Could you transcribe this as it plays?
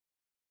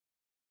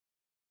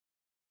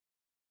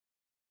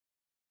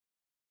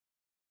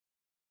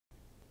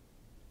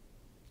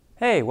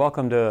Hey,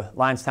 welcome to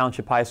Lyons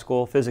Township High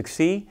School Physics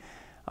C.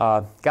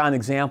 Got an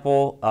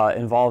example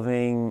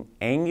involving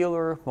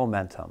angular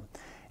momentum,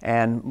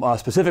 and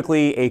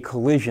specifically a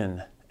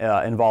collision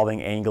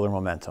involving angular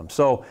momentum.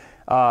 So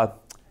I'll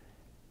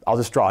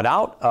just draw it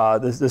out.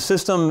 The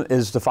system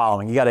is the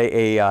following. You got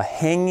a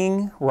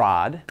hanging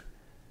rod.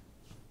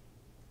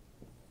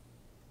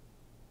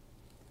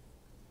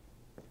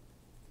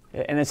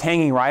 And it's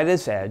hanging right at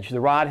its edge.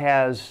 The rod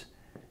has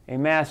a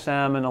mass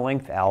m and a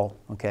length L,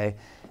 okay?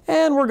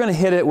 And we're going to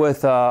hit it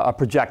with a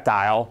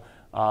projectile.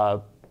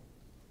 The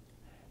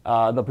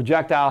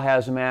projectile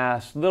has a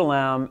mass little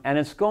m, and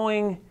it's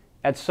going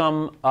at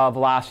some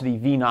velocity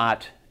v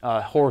naught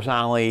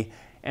horizontally,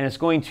 and it's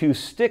going to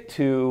stick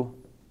to,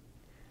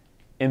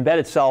 embed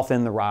itself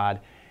in the rod.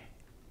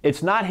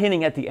 It's not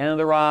hitting at the end of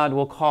the rod.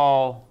 We'll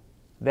call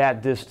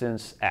that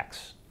distance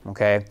x,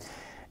 okay?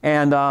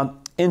 And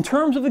in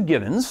terms of the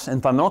givens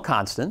and fundamental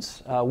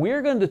constants,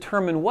 we're going to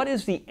determine what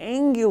is the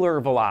angular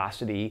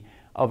velocity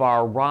of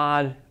our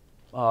rod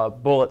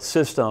bullet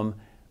system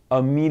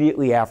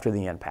immediately after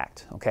the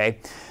impact, okay?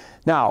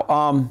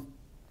 Now,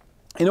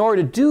 in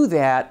order to do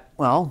that,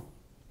 well,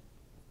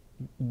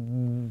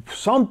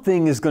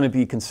 something is going to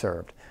be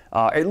conserved,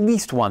 at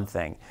least one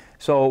thing.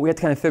 So we have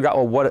to kind of figure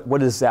out, well,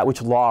 what is that?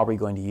 Which law are we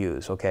going to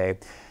use, okay?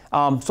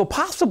 So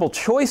possible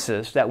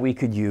choices that we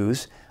could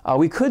use,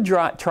 we could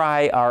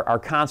try our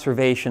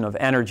conservation of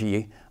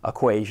energy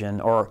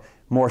equation, or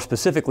more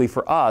specifically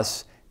for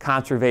us,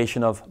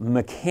 conservation of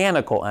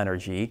mechanical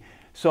energy.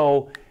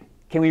 So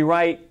can we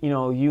write,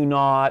 U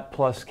naught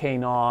plus K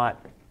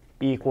naught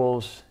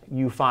equals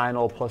U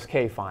final plus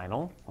K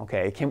final?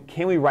 Okay,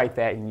 can we write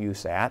that and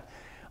use that?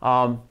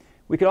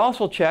 We could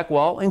also check,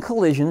 well, in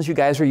collisions, you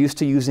guys are used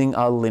to using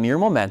a linear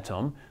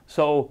momentum.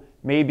 So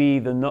maybe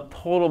the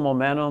total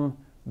momentum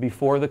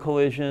before the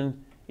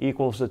collision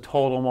equals the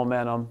total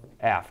momentum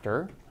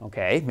after.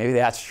 Okay, maybe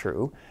that's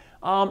true.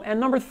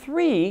 And number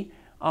three,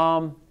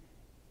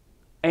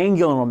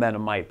 angular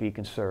momentum might be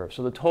conserved.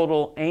 So the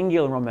total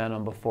angular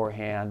momentum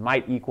beforehand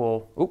might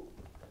equal,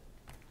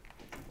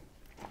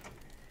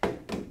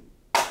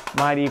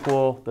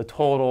 the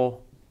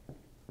total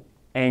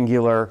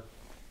angular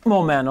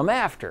momentum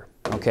after.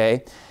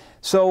 Okay,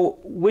 so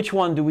which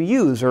one do we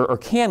use, or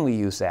can we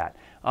use that?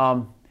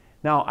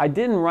 Now, I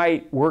didn't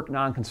write work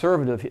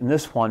non-conservative in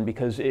this one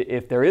because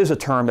if there is a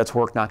term that's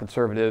work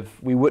non-conservative,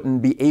 we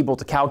wouldn't be able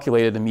to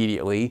calculate it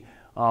immediately,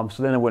 so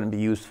then it wouldn't be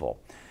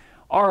useful.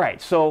 All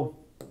right, so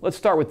let's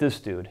start with this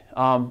dude.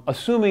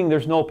 Assuming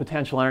there's no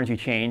potential energy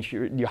change,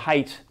 your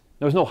height,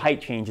 there's no height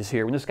changes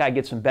here. When this guy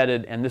gets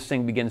embedded and this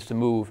thing begins to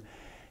move,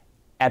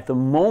 at the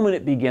moment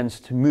it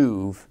begins to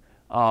move,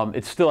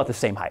 it's still at the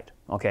same height,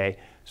 okay?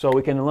 So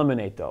we can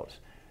eliminate those.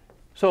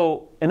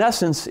 So in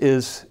essence,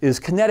 is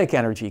kinetic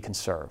energy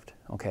conserved?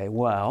 Okay,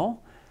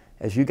 well,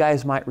 as you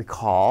guys might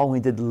recall, when we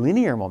did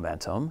linear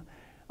momentum,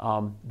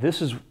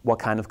 this is what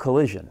kind of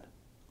collision?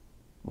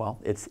 Well,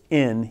 it's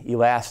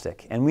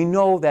inelastic. And we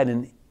know that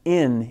in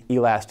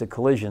inelastic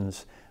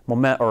collisions,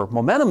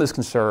 momentum is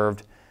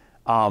conserved,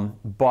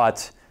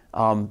 but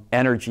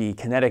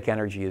kinetic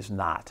energy is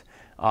not.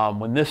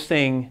 When this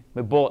thing,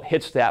 the bullet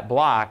hits that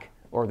block,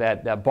 or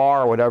that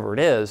bar, or whatever it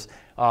is,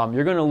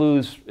 you're going to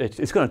lose,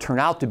 it's going to turn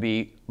out to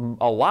be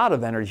a lot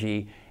of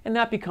energy, and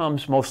that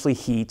becomes mostly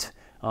heat.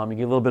 You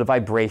get a little bit of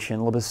vibration, a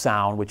little bit of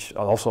sound, which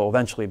also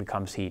eventually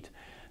becomes heat.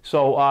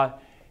 So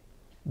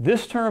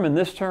this term and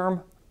this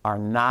term are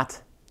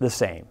not the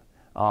same.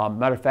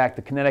 Matter of fact,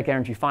 the kinetic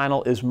energy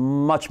final is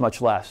much,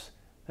 much less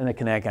than the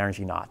kinetic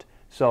energy naught.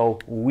 So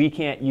we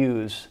can't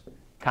use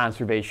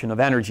conservation of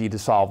energy to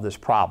solve this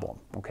problem,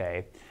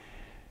 okay?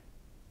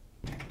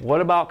 What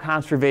about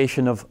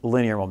conservation of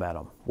linear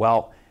momentum?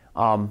 Well,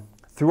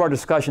 through our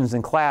discussions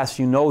in class,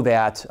 you know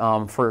that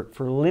for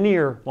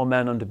linear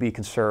momentum to be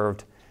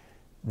conserved,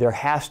 there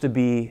has to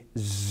be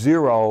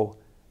zero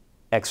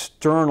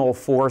external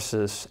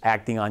forces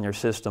acting on your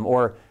system,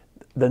 or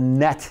the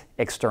net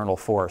external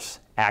force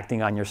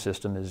acting on your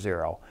system is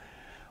zero.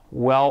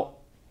 Well,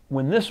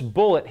 when this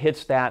bullet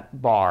hits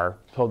that bar,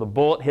 so the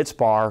bullet hits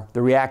bar,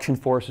 the reaction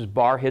force is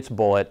bar hits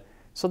bullet,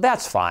 so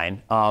that's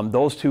fine.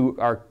 Those two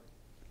are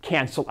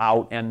cancel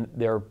out, and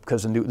they're,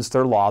 because of Newton's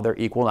third law, they're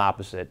equal and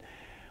opposite.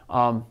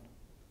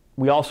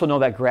 We also know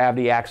that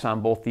gravity acts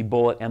on both the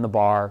bullet and the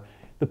bar.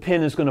 The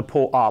pin is going to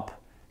pull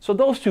up, so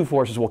those two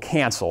forces will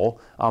cancel.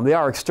 They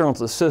are external to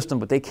the system,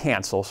 but they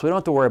cancel, so we don't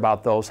have to worry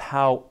about those.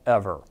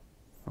 However,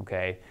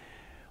 okay,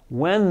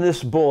 when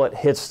this bullet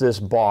hits this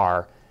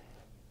bar,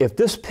 if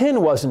this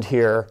pin wasn't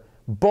here,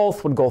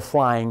 both would go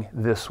flying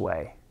this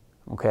way,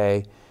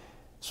 okay?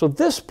 So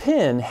this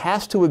pin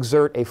has to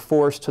exert a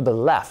force to the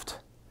left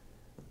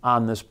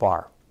on this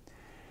bar.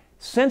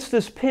 Since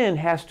this pin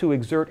has to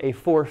exert a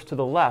force to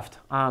the left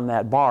on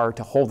that bar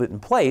to hold it in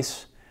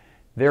place,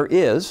 there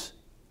is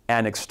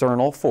an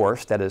external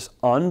force that is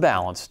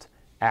unbalanced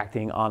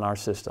acting on our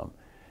system,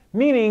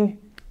 meaning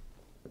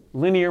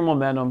linear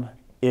momentum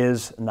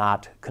is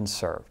not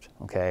conserved,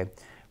 okay?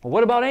 Well,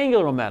 what about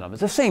angular momentum?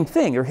 It's the same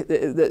thing.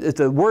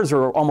 The words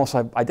are almost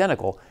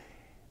identical.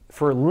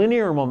 for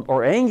linear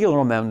or angular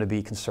momentum to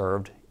be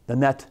conserved, the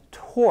net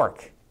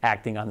torque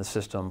acting on the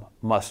system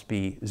must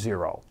be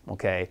 0,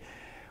 okay?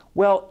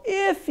 Well,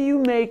 if you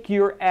make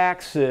your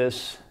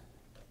axis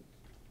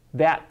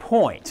that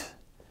point,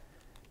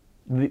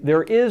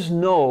 there is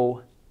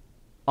no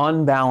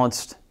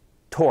unbalanced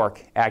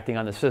torque acting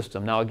on the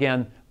system. Now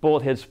again,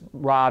 bullet hits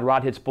rod,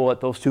 rod hits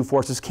bullet, those two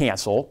forces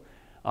cancel.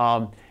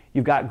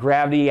 You've got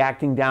gravity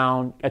acting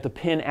down, at the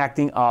pin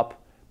acting up,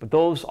 but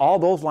all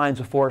those lines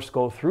of force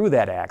go through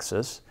that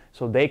axis,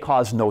 so they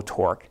cause no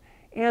torque.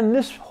 And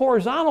this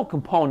horizontal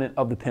component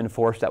of the pin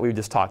force that we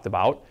just talked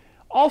about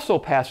also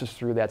passes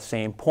through that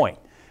same point.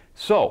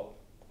 So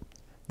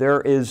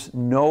there is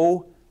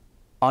no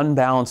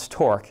unbalanced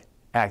torque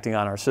acting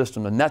on our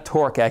system. The net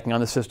torque acting on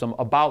the system,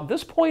 about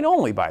this point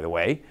only, by the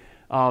way,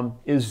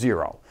 is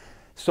 0.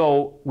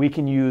 So we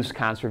can use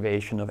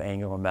conservation of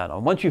angular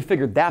momentum. Once you've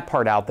figured that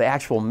part out, the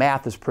actual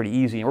math is pretty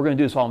easy, and we're going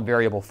to do this all in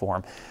variable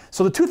form.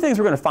 So the two things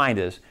we're going to find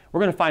is, we're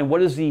going to find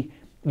what is the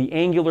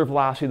angular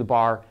velocity of the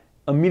bar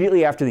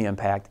immediately after the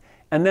impact,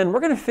 and then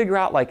we're going to figure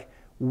out, like,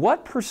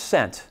 what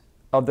percent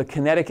of the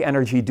kinetic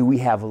energy do we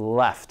have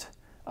left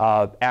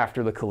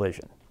after the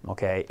collision,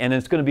 okay? And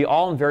it's going to be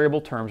all in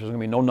variable terms. There's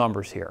going to be no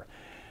numbers here.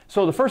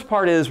 So the first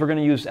part is we're going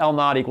to use L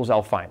naught equals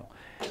L final.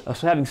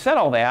 So having said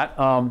all that,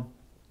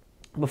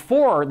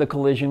 before the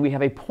collision, we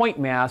have a point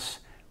mass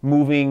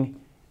moving.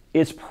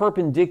 Its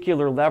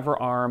perpendicular lever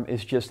arm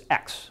is just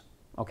x,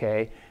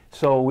 okay?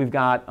 So we've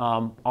got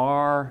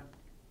r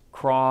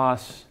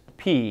cross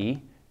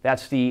p.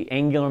 That's the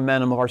angular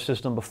momentum of our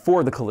system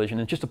before the collision.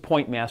 It's just a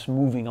point mass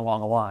moving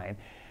along a line.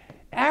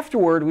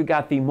 Afterward, we've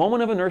got the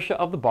moment of inertia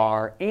of the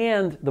bar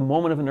and the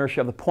moment of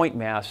inertia of the point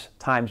mass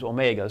times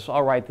omega. So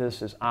I'll write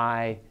this as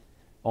I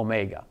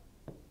omega,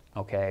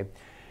 okay?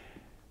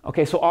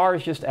 Okay, so r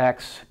is just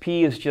x,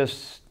 p is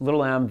just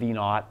little m v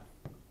naught,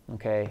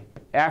 okay?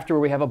 After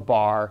we have a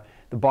bar,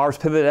 the bar's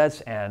pivoted at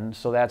its end,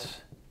 so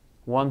that's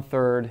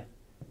 1/3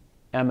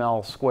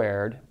 ml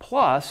squared,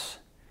 plus,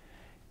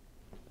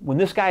 when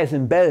this guy is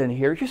embedded in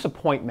here, it's just a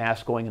point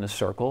mass going in a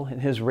circle,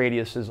 and his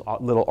radius is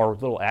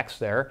little x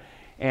there,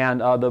 and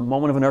the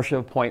moment of inertia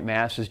of point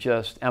mass is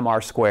just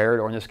mr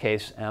squared, or in this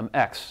case,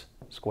 mx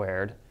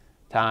squared,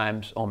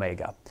 times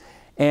omega.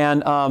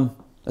 And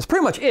that's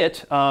pretty much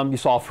it. You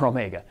solve for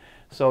omega.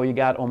 So you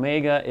got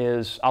omega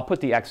is, I'll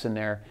put the x in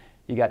there,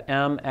 you got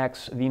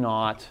mx v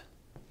naught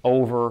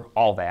over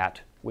all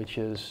that, which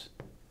is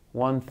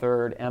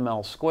 1/3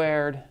 ml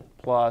squared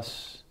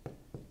plus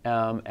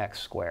mx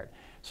squared.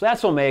 So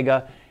that's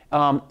omega.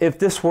 If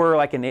this were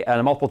like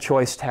a multiple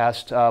choice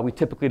test, we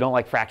typically don't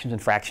like fractions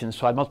and fractions,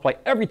 so I'd multiply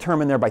every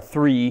term in there by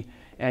 3,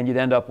 and you'd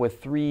end up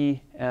with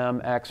 3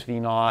 mx v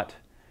naught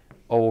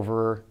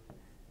over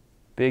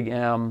big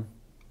M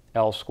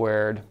L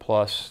squared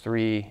plus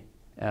 3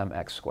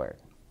 mx squared.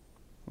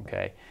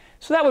 Okay,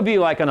 so that would be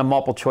like on a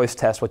multiple choice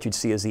test what you'd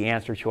see as the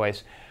answer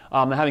choice.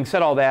 Having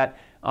said all that,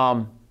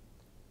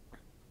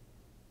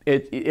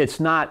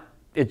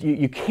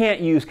 you can't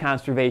use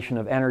conservation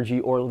of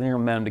energy or linear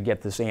momentum to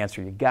get this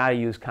answer. You got to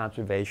use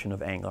conservation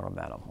of angular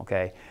momentum.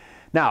 Okay.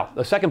 Now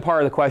the second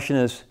part of the question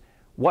is,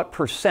 what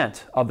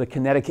percent of the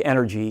kinetic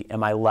energy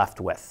am I left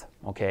with?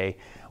 Okay,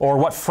 or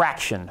what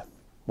fraction?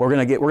 We're going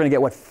to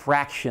get what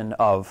fraction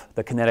of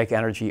the kinetic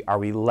energy are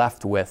we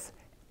left with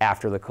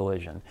after the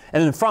collision.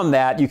 And then from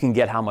that, you can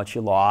get how much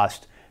you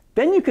lost.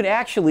 Then you can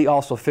actually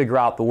also figure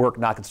out the work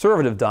not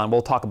conservative done.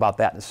 We'll talk about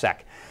that in a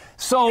sec.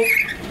 So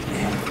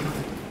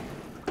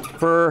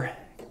for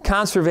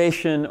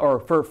conservation, or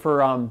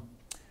for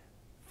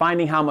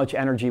finding how much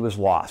energy was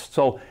lost.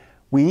 So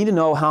we need to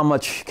know how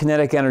much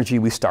kinetic energy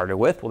we started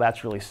with. Well,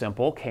 that's really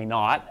simple. K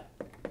naught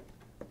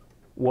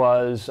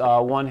was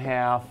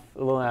 1/2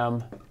 little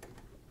m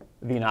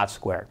v naught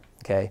squared,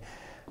 okay?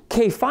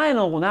 K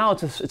final, well now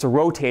it's a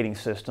rotating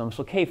system,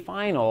 so K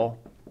final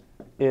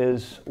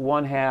is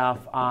 1/2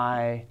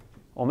 I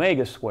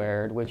omega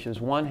squared, which is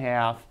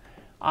 1/2,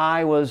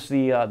 I was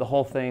the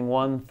whole thing,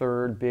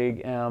 1/3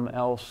 big M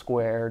L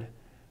squared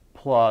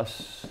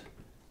plus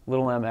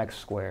little mx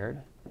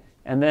squared,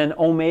 and then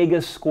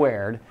omega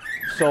squared.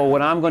 So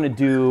what I'm going to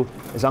do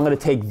is I'm going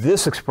to take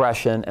this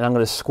expression and I'm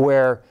going to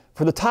square,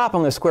 for the top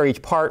I'm going to square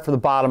each part, for the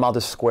bottom I'll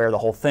just square the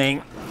whole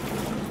thing.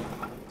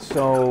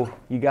 So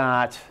you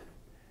got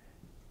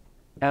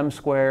m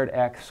squared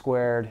x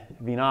squared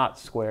v naught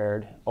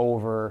squared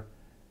over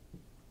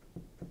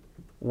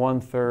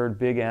 1/3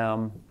 big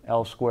M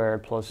L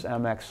squared plus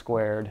mx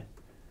squared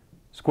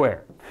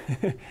squared.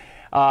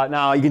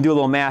 Now you can do a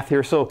little math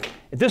here. So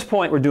at this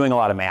point we're doing a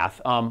lot of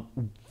math.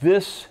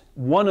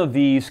 One of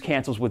these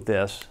cancels with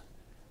this.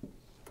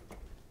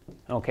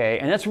 Okay,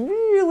 and that's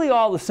really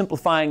all the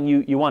simplifying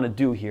you want to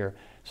do here.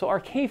 So our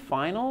K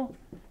final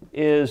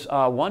is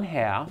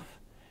 1/2.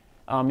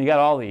 You got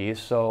all these,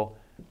 so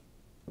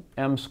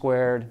m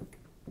squared,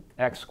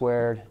 x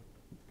squared,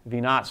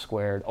 v naught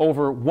squared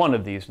over one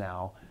of these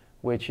now,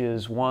 which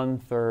is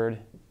 1/3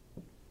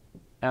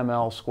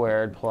 ml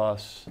squared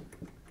plus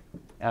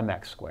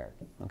mx squared.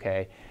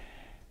 Okay.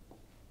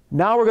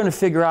 Now we're going to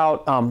figure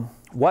out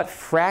what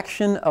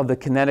fraction of the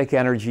kinetic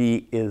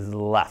energy is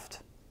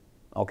left.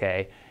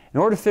 Okay? In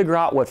order to figure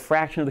out what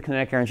fraction of the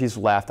kinetic energy is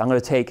left, I'm going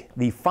to take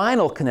the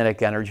final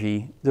kinetic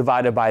energy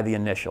divided by the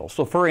initial.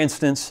 So for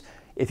instance,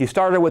 if you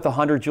started with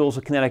 100 joules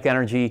of kinetic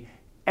energy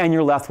and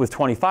you're left with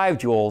 25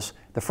 joules,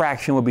 the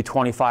fraction would be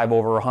 25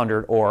 over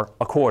 100, or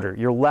a quarter.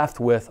 You're left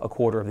with a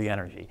quarter of the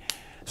energy.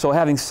 So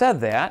having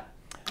said that,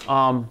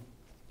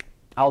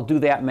 I'll do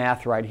that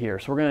math right here.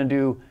 So we're going to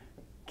do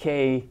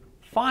K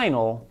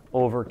final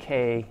over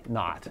K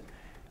naught.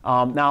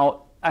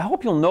 Now, I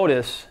hope you'll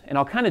notice, and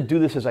I'll kind of do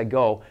this as I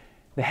go,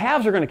 the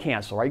halves are going to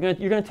cancel, right?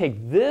 You're going to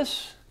take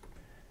this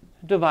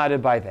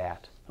divided by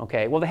that.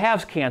 Okay, well, the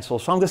halves cancel,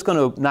 so I'm just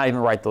going to not even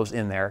write those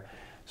in there.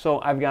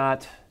 So I've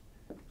got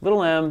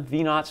little m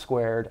v naught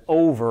squared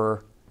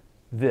over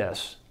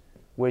this,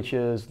 which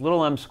is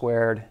little m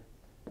squared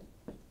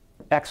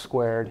x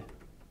squared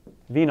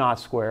v naught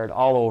squared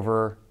all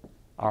over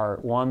our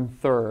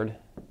 1/3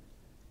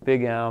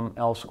 big M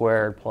L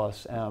squared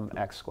plus M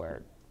X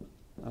squared.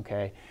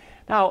 Okay.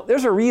 Now,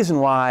 there's a reason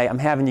why I'm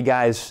having you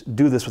guys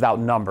do this without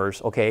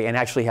numbers, okay, and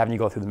actually having you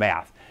go through the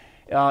math.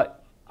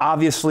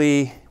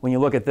 Obviously, when you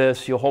look at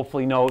this, you'll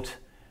hopefully note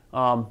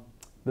the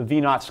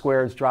V naught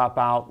squareds drop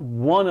out,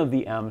 one of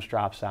the M's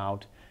drops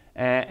out,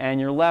 and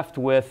you're left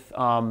with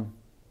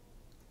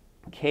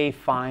K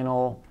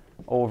final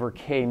over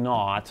K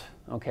naught,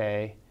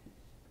 okay.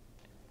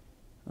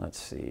 Let's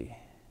see,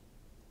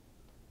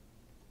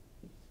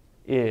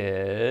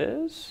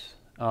 is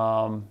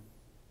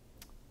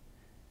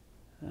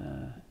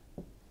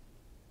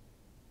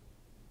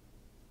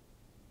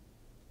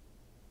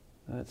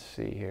let's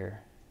see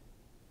here.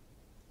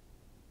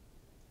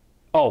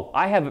 Oh,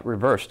 I have it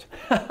reversed.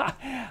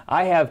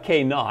 I have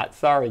K naught,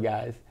 sorry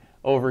guys,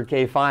 over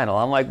K final.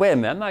 I'm like, wait a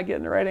minute, I'm not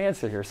getting the right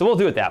answer here. So we'll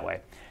do it that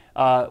way.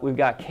 We've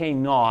got K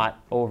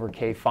naught over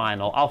K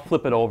final. I'll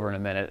flip it over in a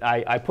minute.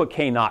 I put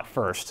K naught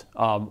first.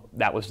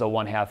 That was the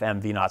 1/2 M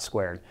V naught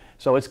squared.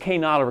 So it's K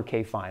naught over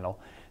K final.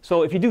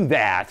 So if you do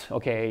that,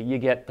 okay, you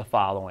get the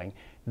following.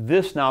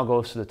 This now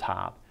goes to the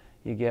top.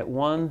 You get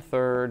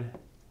 1/3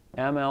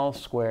 ML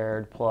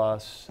squared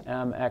plus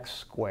MX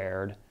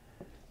squared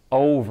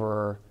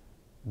over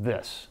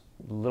this,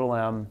 little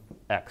m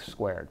x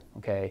squared,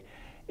 okay?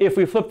 If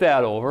we flip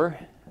that over,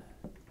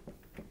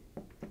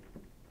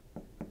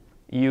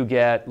 you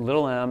get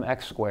little m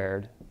x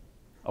squared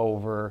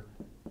over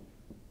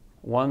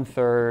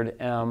 1/3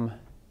 m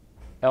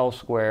L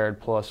squared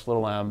plus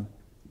little m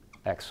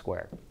x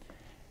squared.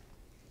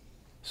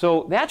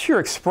 So that's your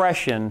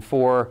expression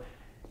for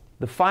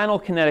the final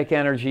kinetic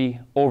energy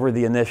over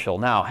the initial.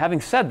 Now,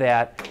 having said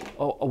that,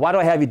 why do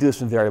I have you do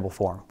this in variable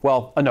form?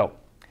 Well, a note.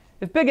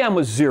 If big M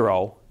was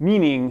 0,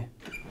 meaning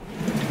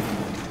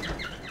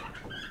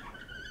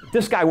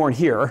this guy weren't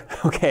here,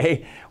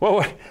 okay,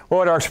 what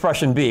would our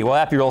expression be? Well,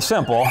 that'd be real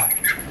simple.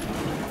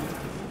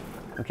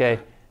 Okay,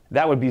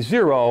 that would be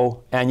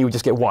 0, and you would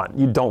just get 1.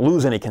 You don't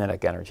lose any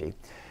kinetic energy.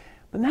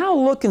 But now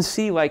look and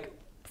see, like,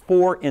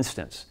 for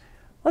instance,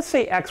 let's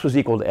say x was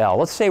equal to L.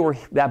 Let's say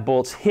that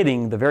bullet's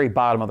hitting the very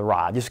bottom of the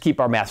rod. Just to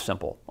keep our math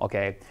simple,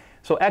 okay?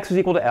 So x is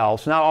equal to L,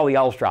 so now all the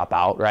L's drop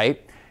out,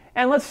 right?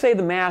 And let's say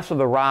the mass of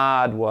the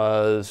rod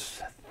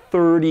was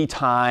 30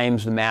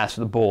 times the mass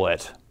of the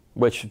bullet,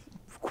 which is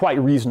quite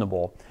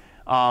reasonable.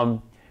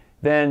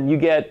 Then you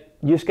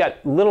just got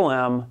little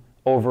m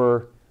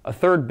over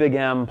 1/3 big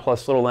M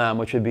plus little m,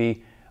 which would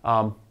be,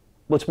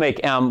 let's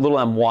make little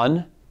m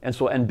 1,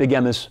 and big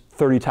M is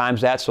 30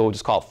 times that, so we'll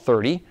just call it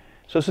 30.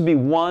 So this would be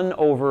 1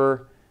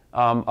 over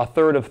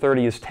 1/3 of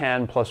 30 is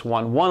 10 plus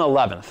 1,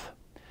 1/11.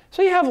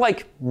 So you have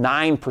like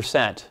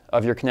 9%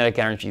 of your kinetic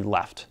energy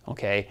left,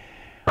 okay?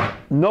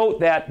 Note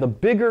that the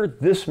bigger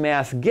this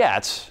mass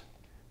gets,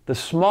 the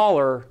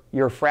smaller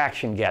your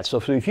fraction gets. So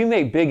if you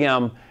make big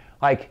M,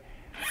 like,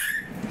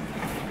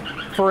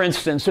 for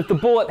instance, if the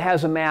bullet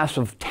has a mass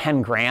of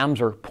 10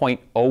 grams or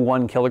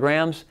 0.01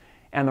 kilograms,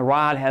 and the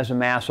rod has a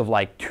mass of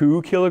like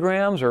 2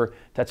 kilograms, or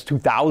that's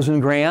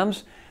 2,000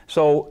 grams,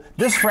 so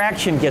this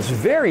fraction gets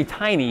very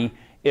tiny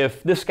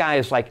if this guy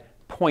is like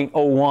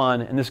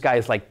 0.01 and this guy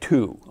is like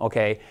 2,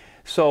 okay?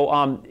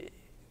 So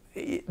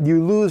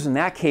you lose, in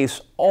that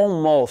case,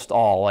 almost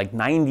all, like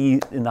 90,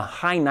 in the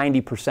high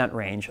 90%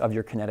 range of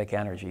your kinetic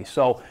energy.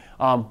 So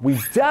we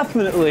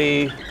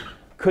definitely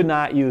could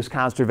not use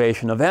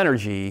conservation of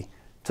energy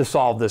to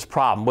solve this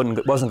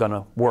problem. Wasn't going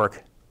to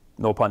work,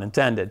 no pun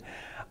intended.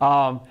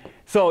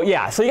 So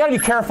yeah, so you got to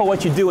be careful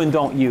what you do and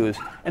don't use.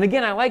 And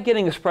again, I like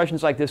getting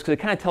expressions like this because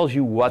it kind of tells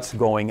you what's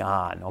going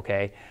on,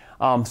 okay?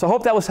 So I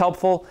hope that was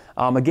helpful.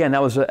 Again,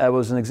 that was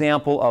an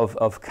example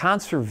of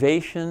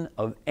conservation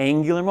of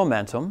angular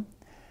momentum,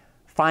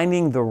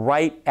 finding the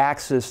right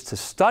axis to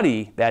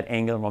study that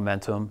angular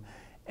momentum,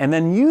 and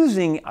then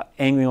using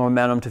angular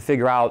momentum to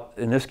figure out,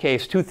 in this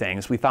case, two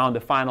things. We found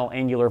the final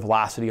angular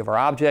velocity of our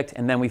object,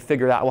 and then we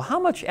figured out, well, how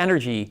much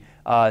energy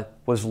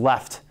was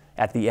left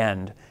at the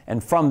end.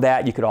 And from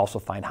that, you could also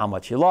find how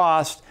much you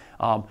lost.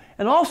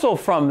 And also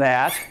from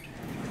that,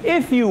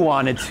 if you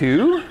wanted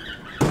to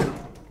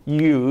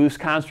use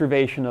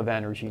conservation of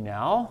energy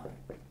now,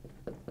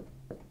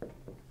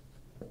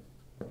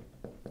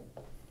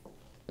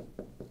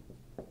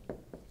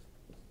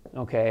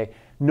 okay,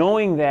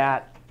 knowing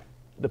that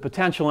the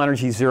potential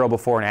energy is 0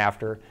 before and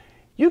after,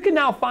 you can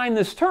now find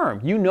this term.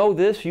 You know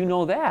this, you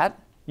know that.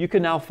 You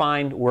can now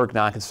find work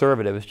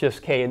non-conservative. It's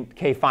just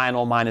K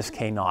final minus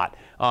K naught.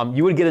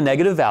 You would get a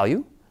negative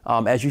value,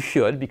 as you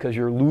should, because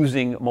you're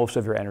losing most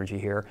of your energy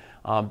here.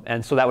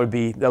 And so that would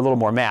be a little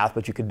more math,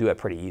 but you could do it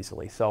pretty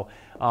easily. So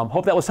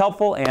hope that was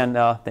helpful, and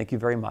thank you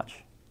very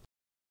much.